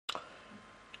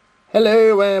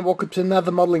Hello and welcome to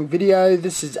another modelling video.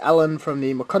 This is Alan from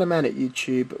the Makona Man at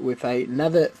YouTube with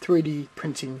another 3D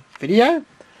printing video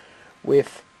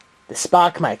with the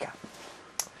SparkMaker.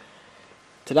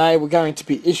 Today we're going to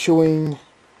be issuing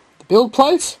the build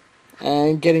plate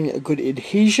and getting a good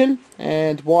adhesion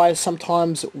and why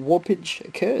sometimes warpage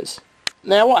occurs.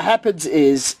 Now what happens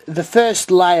is the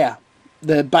first layer,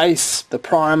 the base, the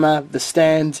primer, the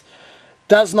stand,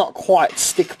 does not quite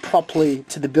stick properly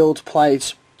to the build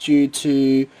plate due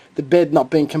to the bed not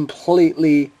being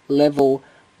completely level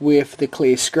with the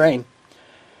clear screen.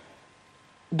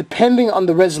 Depending on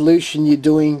the resolution you're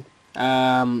doing,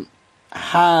 half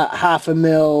a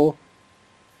mil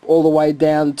all the way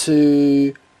down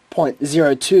to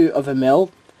 0.02 of a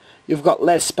mil, you've got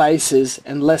less spaces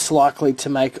and less likely to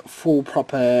make full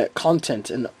proper content,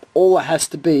 and all it has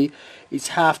to be is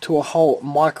half to a whole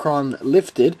micron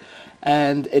lifted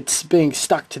and it's being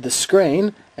stuck to the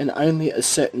screen and only a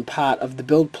certain part of the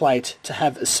build plate to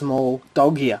have a small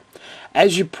dog ear.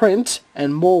 As you print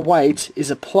and more weight is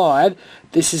applied,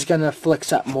 this is going to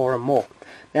flex up more and more.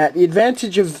 Now the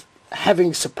advantage of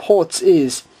having supports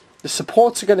is the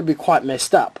supports are going to be quite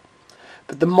messed up,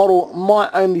 but the model might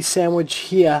only sandwich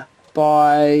here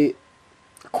by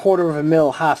 1/4 of a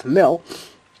mil, half a mil,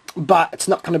 but it's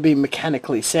not going to be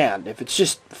mechanically sound. If it's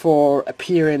just for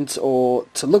appearance or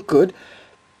to look good,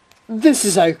 this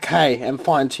is okay and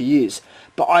fine to use.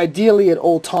 But ideally at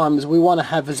all times we want to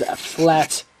have as a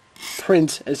flat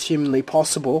print as humanly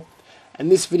possible, and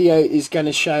this video is going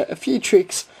to show a few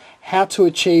tricks how to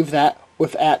achieve that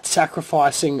without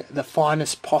sacrificing the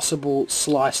finest possible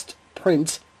sliced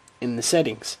print in the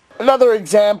settings. Another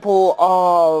example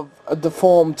of a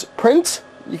deformed print.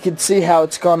 You can see how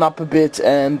it's gone up a bit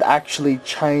and actually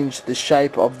changed the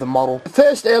shape of the model. The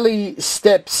first early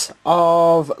steps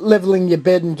of leveling your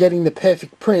bed and getting the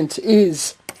perfect print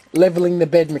is leveling the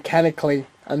bed mechanically,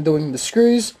 undoing the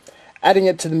screws, adding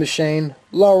it to the machine,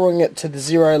 lowering it to the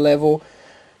 0 level,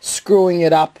 screwing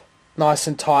it up nice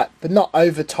and tight, but not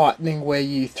over tightening where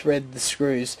you thread the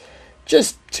screws,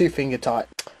 just 2-finger tight.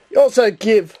 You also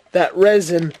give that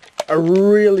resin a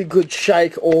really good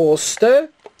shake or stir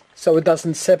so it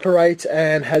doesn't separate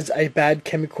and has a bad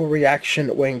chemical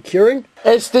reaction when curing.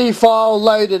 SD file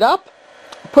loaded up.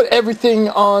 Put everything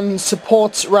on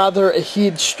supports rather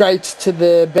adhered straight to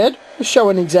the bed. We'll show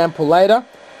an example later.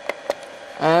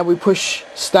 And we push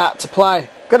start to play.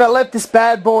 Gonna let this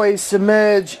bad boy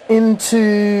submerge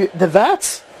into the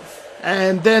vat,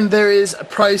 and then there is a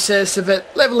process of it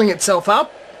leveling itself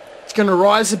up. It's gonna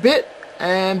rise a bit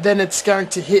and then it's going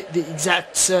to hit the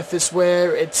exact surface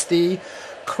where it's the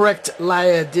correct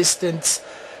layer distance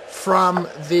from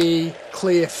the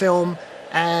clear film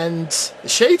and the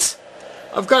sheet.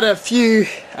 I've got a few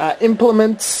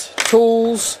implements,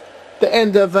 tools, the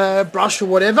end of a brush or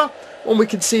whatever. When we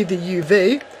can see the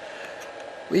UV,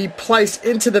 we place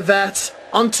into the vat,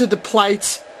 onto the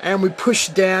plate, and we push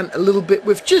down a little bit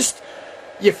with just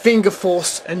your finger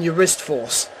force and your wrist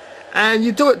force. And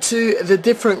you do it to the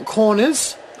different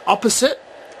corners opposite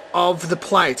of the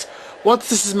plate. What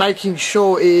this is making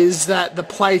sure is that the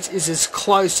plate is as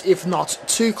close, if not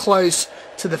too close,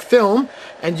 to the film,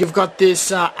 and you've got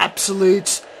this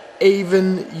absolute,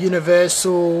 even,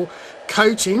 universal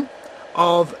coating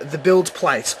of the build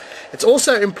plate. It's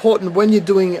also important when you're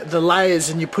doing the layers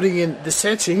and you're putting in the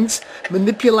settings,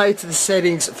 manipulate the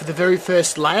settings for the very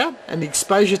first layer, and the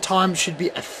exposure time should be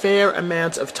a fair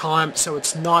amount of time so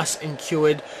it's nice and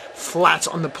cured flat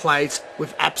on the plate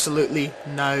with absolutely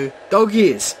no dog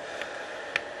ears.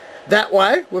 That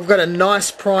way we've got a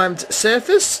nice primed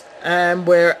surface and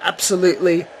we're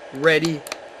absolutely ready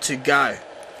to go.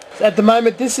 So at the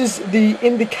moment this is the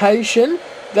indication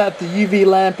that the UV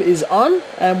lamp is on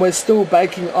and we're still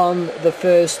baking on the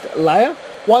first layer.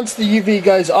 Once the UV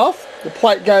goes off, the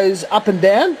plate goes up and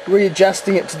down,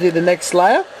 readjusting it to do the next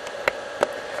layer.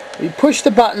 We push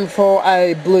the button for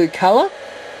a blue color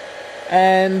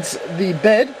and the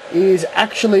bed is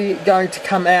actually going to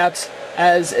come out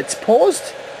as it's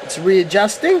paused. It's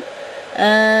readjusting,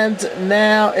 and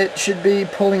now it should be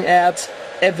pulling out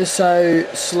ever so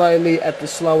slowly at the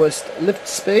slowest lift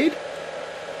speed.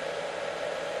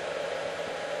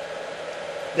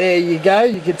 There you go,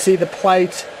 you can see the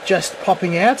plate just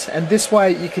popping out, and this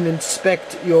way you can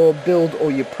inspect your build or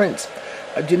your print.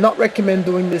 I do not recommend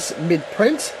doing this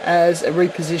mid-print as a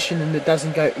reposition and it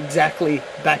doesn't go exactly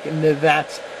back in the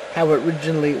vat how it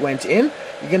originally went in.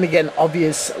 You're going to get an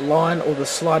obvious line or the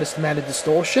slightest amount of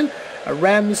distortion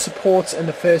around the supports and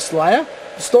the first layer.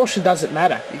 Distortion doesn't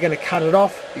matter. You're going to cut it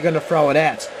off, you're going to throw it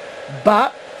out.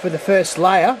 But for the first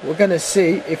layer, we're going to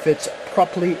see if it's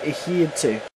properly adhered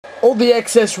to. All the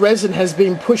excess resin has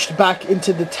been pushed back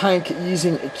into the tank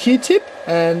using a Q-tip,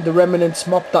 and the remnants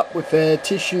mopped up with a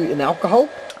tissue and alcohol.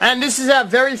 And this is our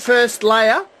very first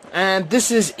layer, and this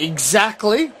is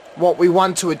exactly what we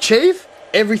want to achieve.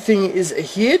 Everything is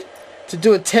adhered. To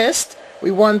do a test, we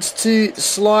want to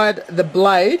slide the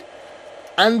blade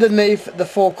underneath the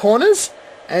four corners,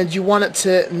 and you want it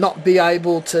to not be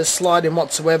able to slide in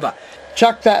whatsoever.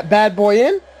 Chuck that bad boy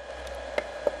in.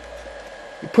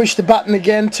 You push the button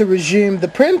again to resume the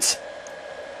print,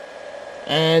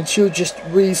 and she'll just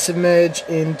re-submerge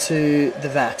into the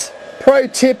vat. Pro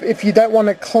tip: if you don't want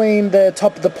to clean the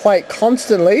top of the plate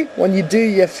constantly, when you do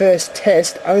your first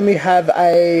test, only have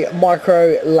a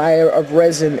micro layer of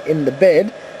resin in the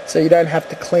bed so you don't have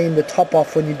to clean the top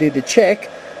off when you do the check,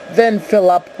 then fill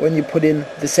up when you put in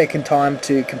the second time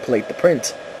to complete the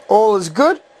print. All is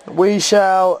good. We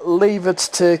shall leave it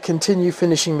to continue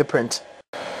finishing the print.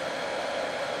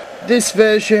 This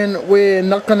version, we're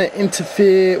not going to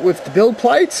interfere with the build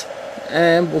plate,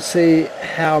 and we'll see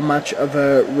how much of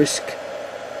a risk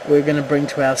we're going to bring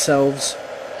to ourselves.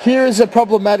 Here is a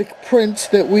problematic print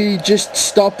that we just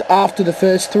stopped after the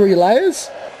first 3 layers.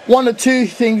 One or two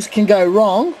things can go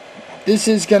wrong. This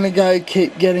is going to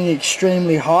keep getting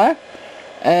extremely high,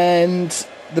 and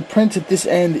the print at this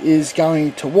end is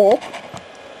going to warp,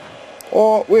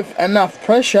 or with enough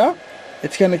pressure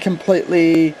it's going to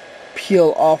completely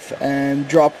peel off and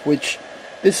drop, which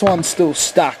this one's still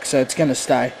stuck, so it's going to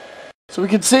stay. So we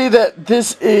can see that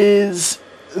this is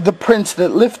the print that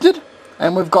lifted,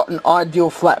 and we've got an ideal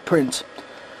flat print.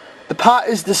 The part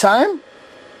is the same,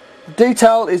 the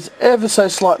detail is ever so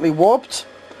slightly warped,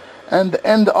 and the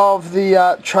end of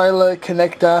the trailer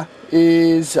connector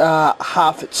is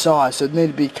half its size, so it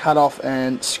needs to be cut off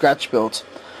and scratch built.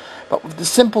 But with the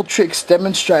simple tricks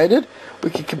demonstrated, we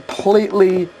can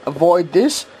completely avoid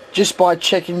this just by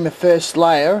checking the first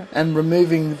layer and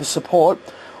removing the support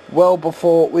well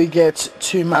before we get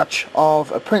too much of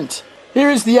a print. Here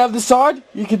is the other side.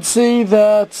 You can see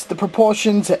that the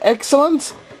proportions are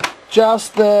excellent.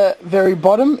 Just the very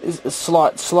bottom is a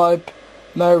slight slope,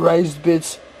 no raised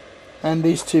bits, and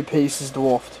these two pieces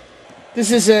dwarfed.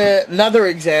 This is another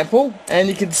example, and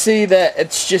you can see that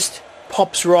it's just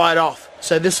pops right off.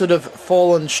 So this would have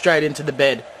fallen straight into the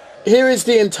bed. Here is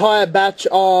the entire batch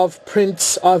of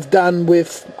prints I've done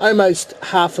with almost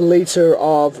half a litre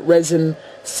of resin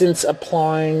since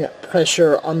applying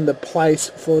pressure on the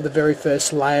plate for the very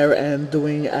first layer and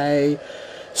doing a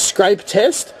scrape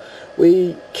test.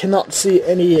 We cannot see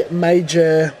any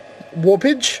major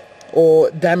warpage or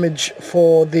damage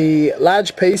for the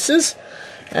large pieces,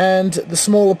 and the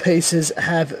smaller pieces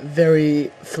have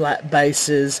very flat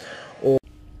bases.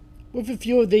 With a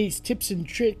few of these tips and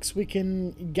tricks, we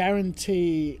can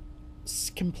guarantee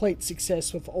complete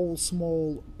success with all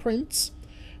small prints,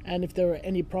 and if there are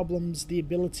any problems, the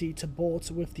ability to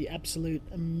bolt with the absolute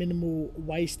minimal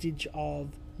wastage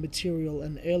of material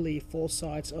and early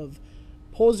foresight of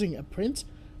pausing a print.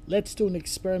 Let's do an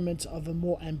experiment of a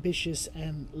more ambitious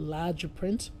and larger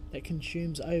print that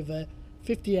consumes over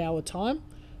 50-hour time,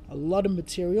 a lot of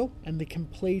material, and the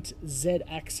complete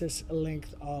Z-axis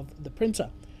length of the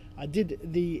printer. I did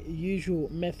the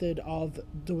usual method of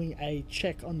doing a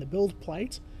check on the build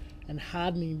plate and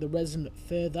hardening the resin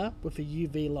further with a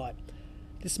UV light.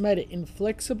 This made it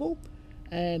inflexible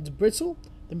and brittle.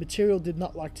 The material did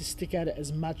not like to stick at it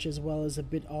as much, as well as a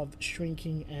bit of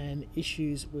shrinking and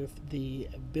issues with the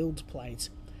build plate.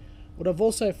 What I've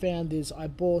also found is I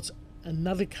bought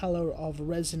another color of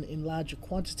resin in larger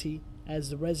quantity, as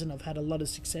the resin I've had a lot of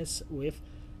success with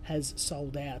has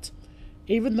sold out.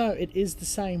 Even though it is the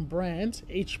same brand,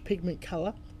 each pigment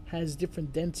color has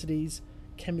different densities,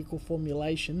 chemical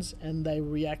formulations, and they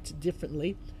react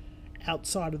differently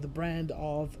outside of the brand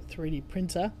of 3D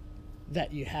printer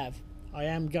that you have. I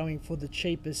am going for the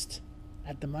cheapest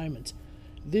at the moment.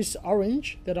 This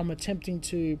orange that I'm attempting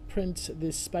to print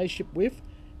this spaceship with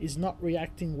is not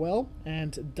reacting well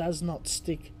and does not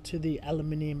stick to the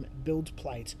aluminium build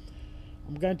plate.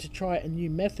 I'm going to try a new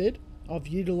method of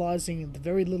utilizing the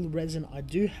very little resin I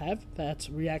do have that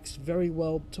reacts very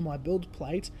well to my build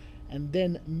plate, and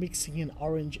then mixing in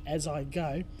orange as I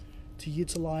go to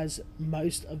utilize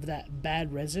most of that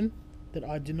bad resin that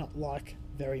I do not like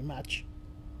very much.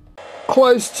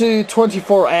 Close to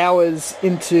 24 hours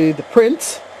into the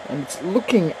print, and it's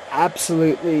looking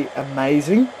absolutely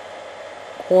amazing.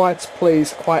 Quite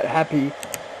pleased, quite happy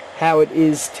how it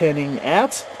is turning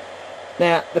out.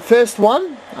 Now, the first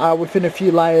one, within a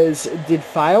few layers, did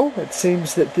fail. It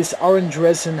seems that this orange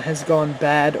resin has gone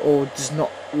bad or does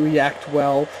not react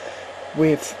well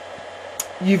with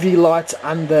UV lights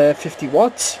under 50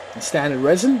 watts, standard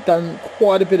resin. Done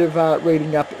quite a bit of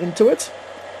reading up into it.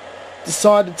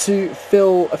 Decided to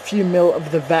fill a few mil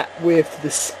of the vat with the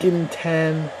skin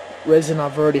tan resin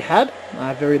I've already had,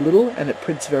 very little, and it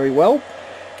prints very well.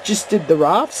 Just did the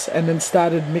rafts and then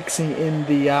started mixing in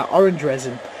the orange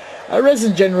resin.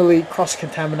 Resin generally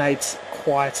cross-contaminates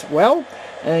quite well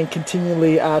and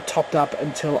continually topped up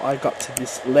until I got to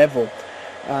this level.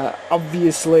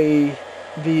 Obviously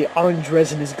the orange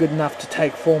resin is good enough to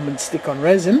take form and stick on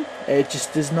resin. It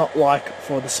just does not like,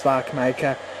 for the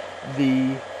SparkMaker,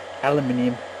 the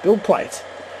aluminium build plate.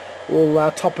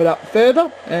 We'll top it up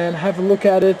further and have a look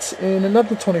at it in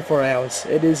another 24 hours.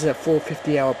 It is a full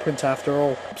 50-hour print after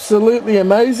all. Absolutely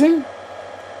amazing.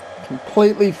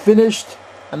 Completely finished,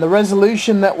 and the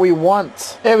resolution that we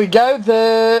want. There we go,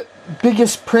 the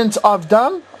biggest print I've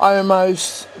done,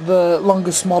 almost the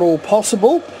longest model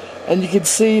possible. And you can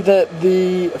see that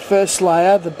the first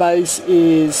layer, the base,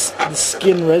 is the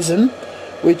skin resin,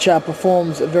 which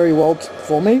performs very well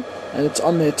for me, and it's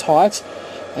on there tight.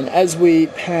 And as we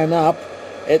pan up,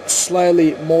 it's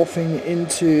slowly morphing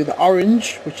into the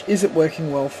orange, which isn't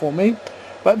working well for me,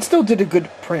 but it still did a good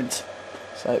print.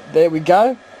 So there we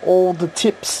go, all the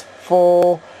tips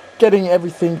for getting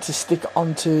everything to stick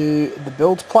onto the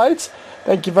build plate.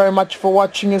 Thank you very much for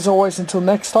watching. As always, until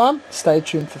next time, stay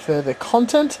tuned for further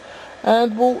content,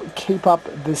 and we'll keep up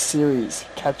this series.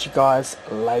 Catch you guys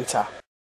later.